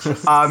trivia.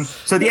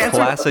 So the answer.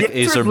 Classic the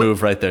answer Acer is-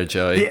 move right there,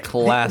 Joey.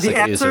 Classic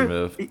answer, Acer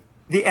move.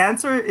 The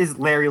answer is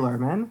Larry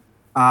Lerman.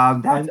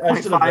 That's I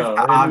should've 0.5 known.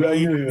 to I knew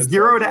he Avi, was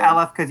 0 to so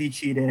LF because he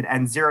cheated,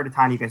 and 0 to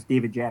Tani because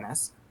David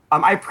Janis.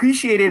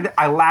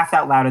 I laughed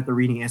out loud at the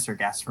Reading Isser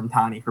guess from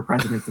Tani for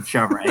president of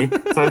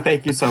Shomrai. So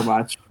thank you so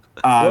much.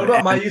 What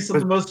about my and- use of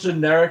the most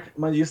generic?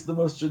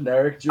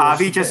 Jewish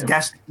Avi just name?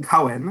 guessed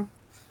Cohen.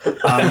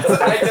 That's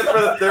what I did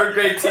for the third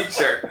grade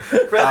teacher. For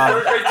the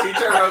third grade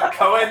teacher, I wrote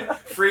Cohen,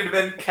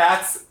 Friedman,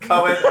 Katz,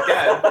 Cohen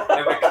again,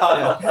 and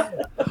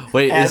McConnell.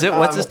 Wait, is and, it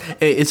what's his?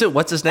 Hey, is it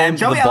what's his name? And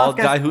The Joey bald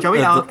Ellis guy who? Joey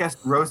Ellis the- guessed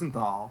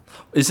Rosenthal.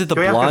 is it the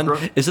Joey Ellis blonde?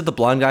 guessed Is it the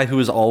blonde guy who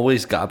is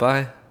always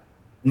Gabai?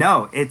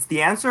 No, it's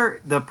the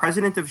answer. The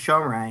president of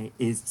Shomrai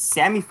is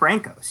Sammy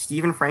Franco,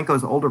 Stephen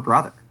Franco's older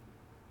brother.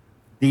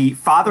 The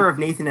father of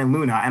Nathan and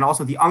Luna, and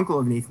also the uncle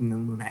of Nathan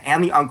and Luna,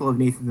 and the uncle of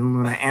Nathan and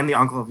Luna, and the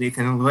uncle of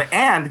Nathan and Luna,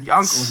 and the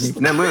uncle of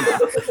Nathan and Luna.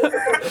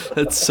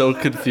 That's so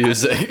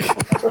confusing.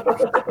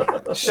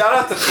 Shout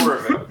out to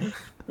Turvin.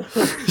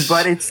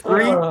 but it's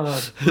 3 to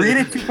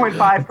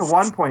 2.5 to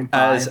 1.5.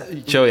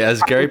 As Joey,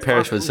 as Gary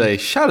Parrish would say,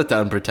 shout it to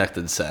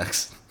unprotected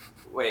sex.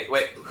 Wait,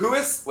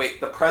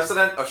 the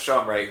president of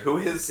Shomrei, who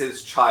is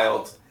his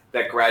child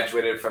that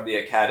graduated from the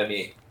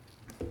academy?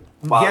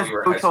 He has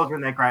no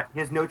children that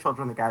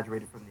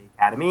graduated from the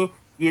academy.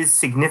 He is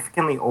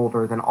significantly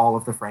older than all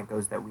of the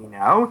Francos that we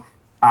know.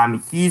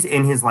 He's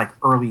in his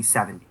early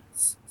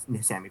 70s,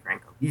 Sammy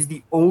Franco. He's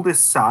the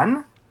oldest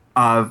son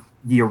of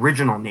the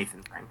original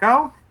Nathan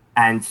Franco,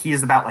 and he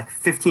is about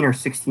 15 or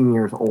 16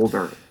 years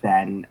older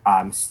than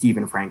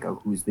Stephen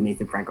Franco, who's the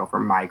Nathan Franco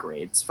from my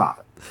grade's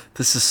father.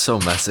 This is so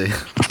messy.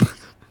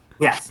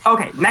 Yes.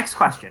 Okay, next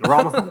question. We're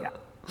almost done.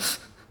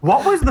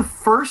 What was the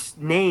first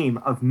name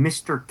of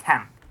Mr.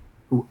 Kemp,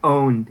 who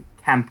owned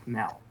Kemp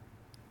Mill?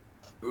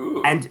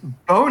 Ooh. And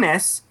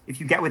bonus, if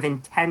you get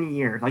within 10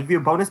 years, if you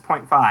have bonus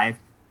 0.5,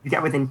 you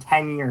get within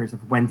 10 years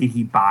of when did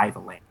he buy the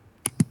land.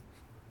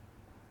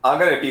 I'm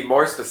going to be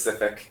more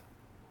specific.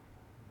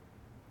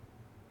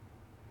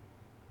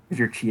 Because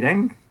you're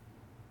cheating?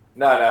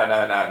 No.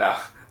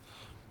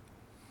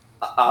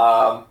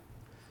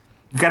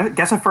 You gotta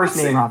guess a first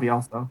name, Avi,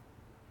 also.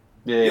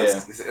 Yeah.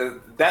 Yes,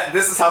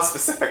 this is how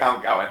specific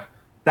I'm going.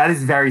 That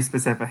is very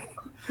specific.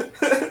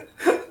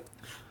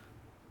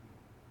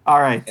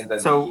 All right. And then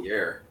so, the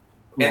year.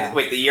 Yeah. And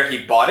wait, the year he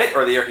bought it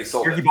or the year he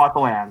sold it? He bought the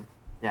land.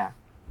 Yeah.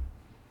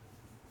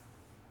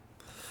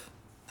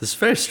 This is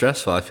very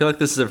stressful. I feel like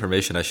this is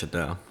information I should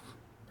know.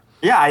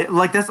 Yeah, I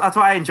like this. That's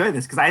why I enjoy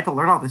this, because I had to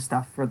learn all this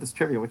stuff for this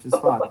trivia, which is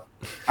fun.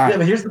 Yeah,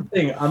 but here's the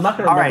thing. I'm not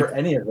going to remember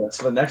any of this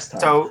for the next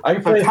time. So, I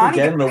can play it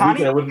again in a week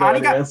and I wouldn't know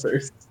any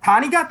answers.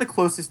 Tani got the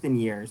closest in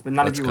years, but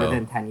none Let's of you go. were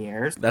within 10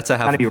 years. That's a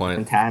half None of you point.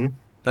 were within 10.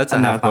 That's a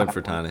half point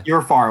for Tani. You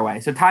were far away.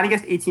 So Tani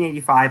guessed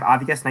 1885,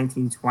 Avi guessed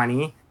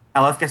 1920,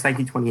 LF guessed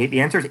 1928.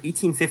 The answer is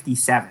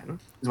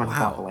 1857 is when he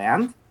bought the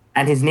land.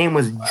 And his name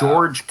was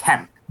George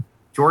Kemp.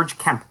 George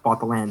Kemp bought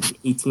the land in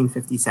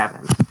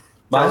 1857.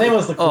 My name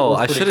was the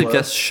I should have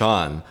guessed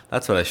Sean.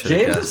 That's what I should have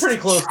James guessed. is pretty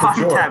close to Sean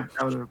George. Kemp.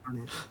 That would have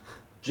been funny.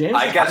 James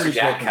I is guessed pretty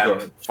Jack close to George.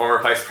 Kemp,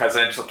 former vice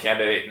presidential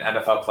candidate and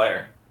NFL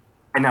player.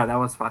 I know, that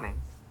was funny.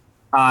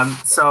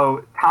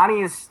 So Tani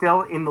is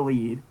still in the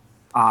lead.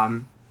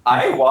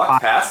 I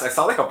walked past, I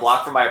saw a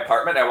block from my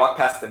apartment, I walked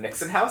past the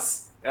Nixon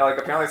house, and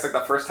apparently it's the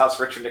first house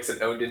Richard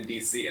Nixon owned in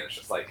DC, and it's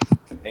just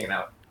hanging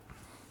out.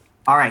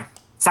 All right,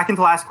 second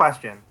to last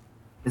question.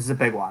 This is a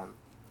big one.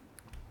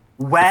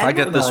 When If I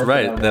get this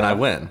right, then I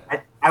win.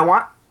 I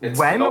want It's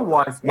when no-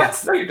 was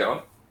What? No, you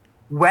don't.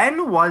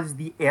 when was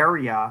the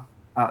area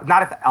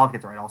not if Alec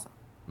gets it right also.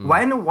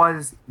 When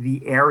was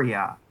the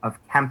area of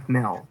Kemp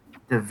Mill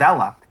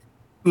developed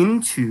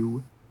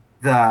into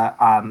the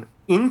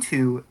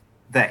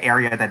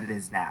area that it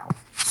is now?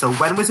 So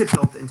when was it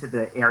built into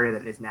the area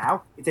that it is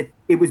now?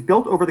 It was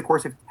built over the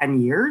course of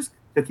 10 years.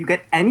 So if you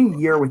get any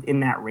year within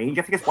that range, you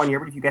have to guess 1 year,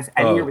 but if you guess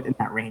any year within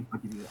that range, I'll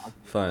give you.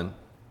 Fine.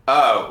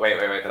 Oh, wait,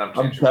 then I'm I'm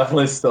changing.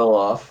 definitely still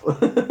off.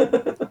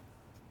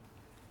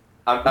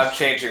 I'm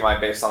changing mine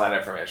based on that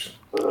information.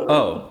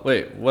 Oh,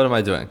 wait. What am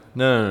I doing?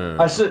 No.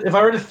 If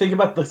I were to think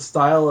about the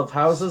style of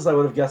houses, I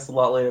would have guessed a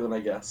lot later than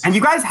I guessed. And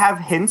you guys have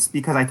hints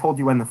because I told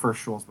you when the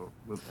first shuls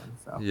moved in.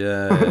 So.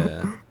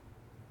 Yeah.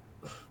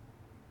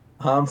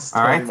 I'm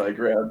standing my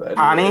ground.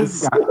 Tani,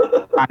 anyways.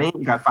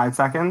 you got 5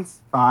 seconds.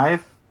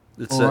 5.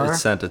 It's 4.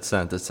 It's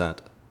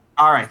sent.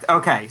 All right.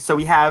 Okay. So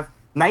we have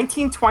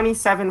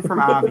 1927 from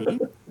Avi.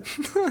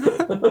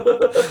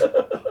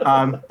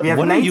 We have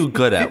What are you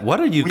good at? What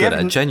are you good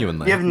at?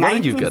 Genuinely. We have What are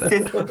you good at?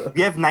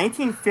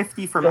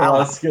 1950 from Got a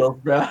lot of LF. skills,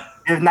 bro.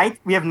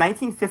 We have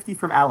 1950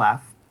 from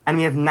LF, and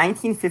we have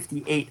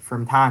 1958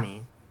 from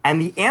Tani.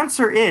 And the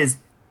answer is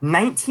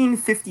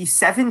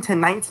 1957 to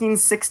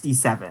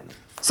 1967.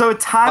 So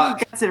Tani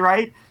gets it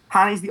right.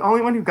 Tani's the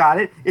only one who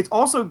got it. It's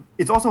also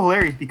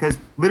hilarious because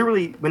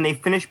literally when they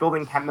finished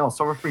building Kemp Mill,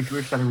 Silver Spring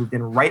Jewish Center moved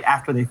in right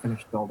after they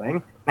finished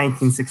building,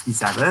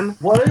 1967.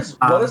 What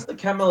does the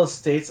Kemp Mill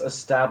Estates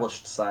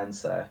established sign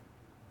say?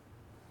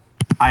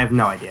 I have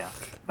no idea.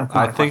 That's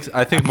not a question.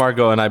 I think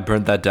Margot and I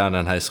burnt that down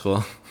in high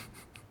school.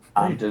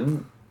 No, you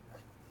didn't.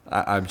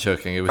 I'm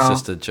joking. It was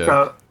just a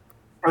joke.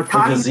 So The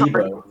Tani's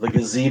gazebo. The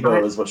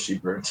gazebo is what she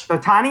burnt. So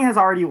Tani has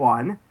already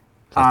won.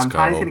 Let's Tani's go.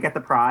 going to get the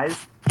prize,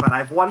 but I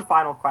have one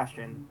final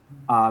question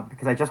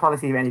because I just want to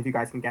see if any of you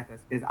guys can get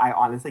this because I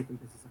honestly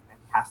think this is a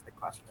fantastic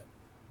question.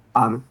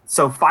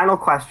 So final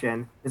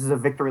question. This is a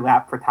victory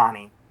lap for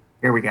Tani.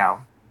 Here we go.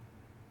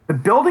 The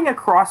building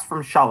across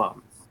from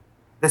Shalom's,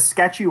 the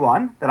sketchy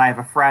one that I have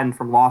a friend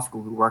from law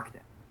school who worked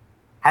in,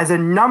 has a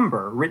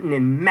number written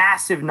in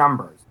massive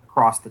numbers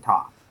across the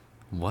top.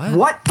 What?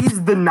 What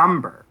is the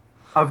number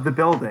of the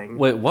building?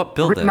 Wait, what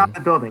building? Written on the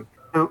building.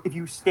 So if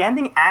you're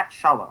standing at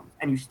Shalom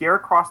and you stare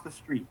across the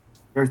street,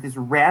 there's this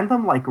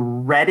random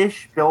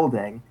reddish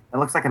building that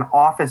looks like an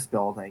office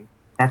building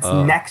that's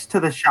next to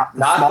the shop.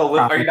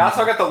 Are you not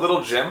talking about the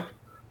little gym?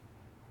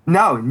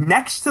 No,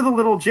 next to the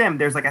little gym,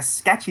 there's a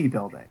sketchy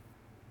building,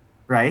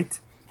 right?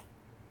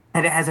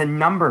 And it has a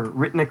number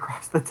written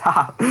across the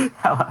top.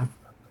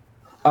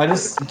 I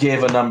just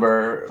gave a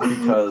number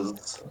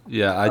because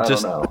Yeah, I I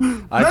just don't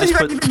know. I None of just you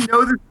put guys even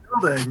know this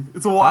building.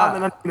 It's a while.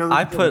 None of you know this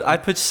I building.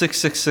 put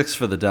 666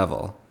 for the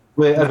devil.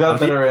 Wait, I've got a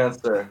better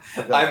answer.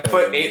 I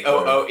put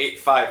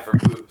 80085 for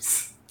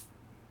boobs.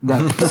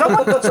 No.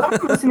 Someone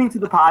listening to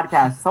the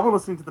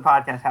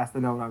podcast has to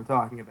know what I'm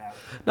talking about.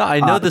 No, I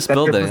know this that's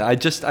building. good. I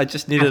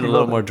just needed a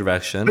little more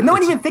direction. But no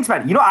one It's- even thinks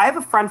about it. You know, I have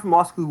a friend from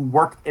law school who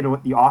worked in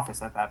the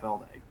office at that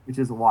building, which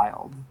is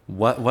wild.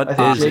 What I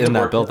think is Jacob in that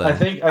worked- building? I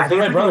think my it's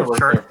like brother an worked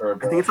there insurance- for a I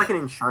think bit. it's like an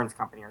insurance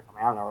company or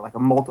something. I don't know, or like a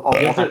multiple.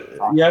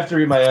 You have to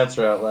read my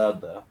answer out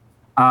loud though.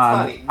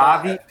 Funny,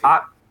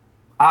 not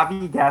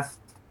Avi guessed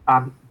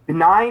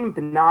benign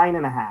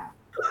and a half.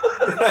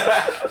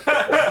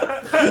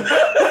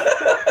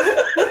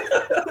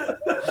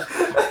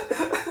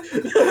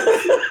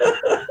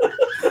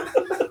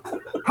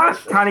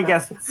 Connie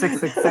guessed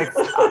 666.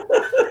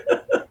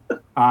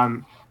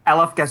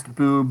 Elif guessed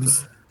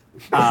boobs.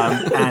 And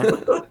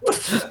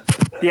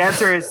the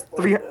answer is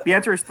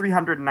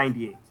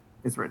 398.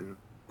 Is written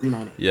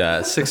 398.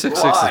 Yeah,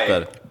 666 Why? is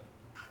better.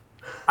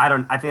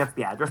 I think that's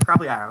the address.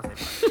 Probably I don't know.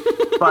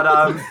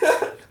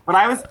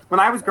 But when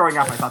I was growing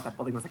up, I thought that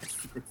building was like a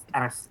secret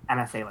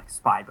NSA like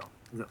spy building.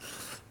 It was a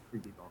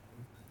creepy building.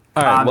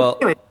 All right, well,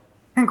 Anyway,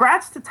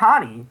 congrats to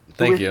Tani.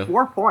 Thank who you. with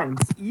 4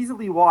 points,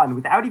 easily won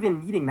without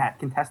even needing that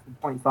contested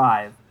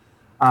 0.5.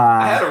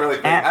 I had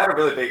a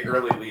really big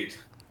early lead.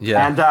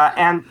 yeah.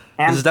 And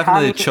This is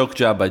definitely a Tani, choke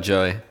job by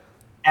Joey.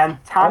 and I'm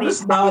Tani,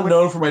 just not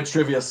known for my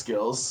trivia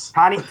skills.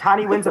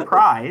 Tani wins a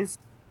prize.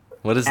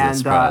 What is And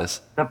this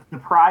prize? The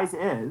prize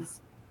is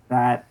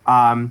that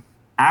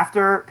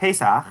after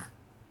Pesach,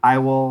 I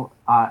will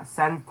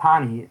send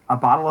Tani a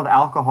bottle of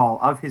alcohol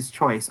of his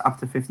choice up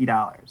to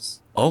 $50.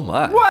 Oh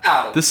my.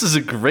 Wow. This is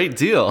a great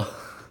deal.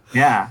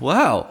 Yeah.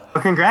 Wow.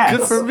 So congrats.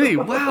 Good for me.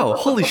 Wow.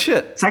 Holy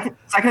shit. Second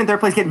and third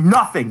place get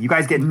nothing. You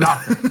guys get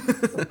nothing.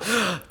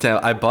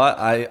 Damn,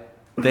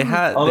 they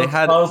had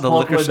I was the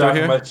liquor multiplying store down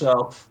here.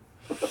 myself.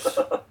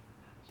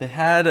 They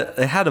had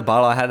a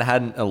bottle I hadn't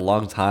had in a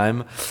long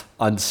time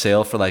on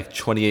sale for like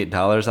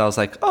 $28. I was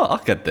like, oh, I'll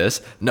get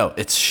this. No,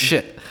 it's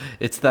shit.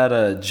 It's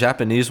that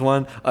Japanese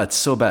one. Oh, it's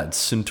so bad. Which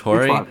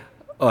Suntory. one?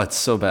 Oh, it's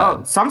so bad.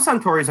 Oh, some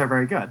Suntories are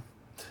very good.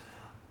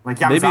 Like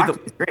Maybe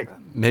Yamazaki is great.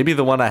 Maybe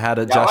the one I had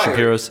at Yeah, Josh I agree.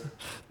 Shapiro's.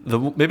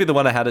 Maybe the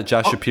one I had at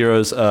Josh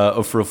Shapiro's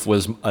Ofruf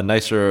was a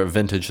nicer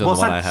vintage than Well,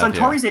 the one I have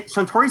here.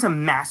 Suntory's a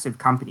massive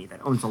company that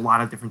owns a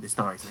lot of different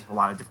distilleries and a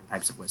lot of different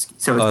types of whiskey.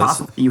 So it's Oh, that's-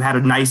 possible that you had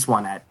a nice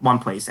one at one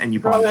place and you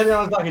Oh, bought yeah, a no,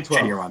 I was talking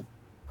shittier 12. one.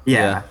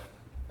 Yeah.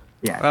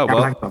 Oh, well.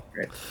 Yamazaki's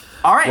great.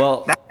 All right.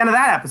 Well- That's the end of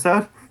that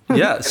episode.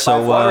 Yeah. If So I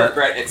want to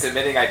regret, it's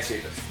admitting I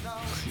cheated.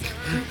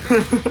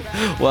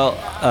 well,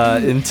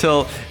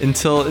 until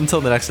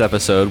the next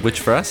episode, which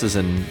for us is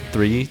in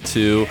 3,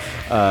 2.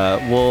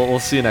 We'll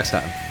see you next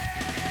time.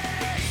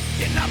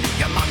 Get up,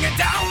 come on, get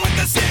down with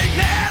the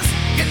sickness.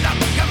 Get up,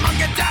 come on,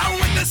 get down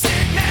with the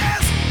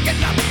sickness. Get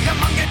up,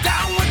 come on, get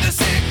down with the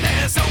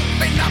sickness.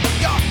 Open up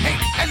your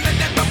hate and let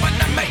everyone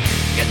make.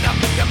 Get up,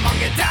 come on,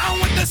 get down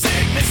with the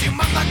sickness. You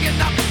must not get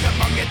up,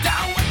 come on, get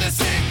down with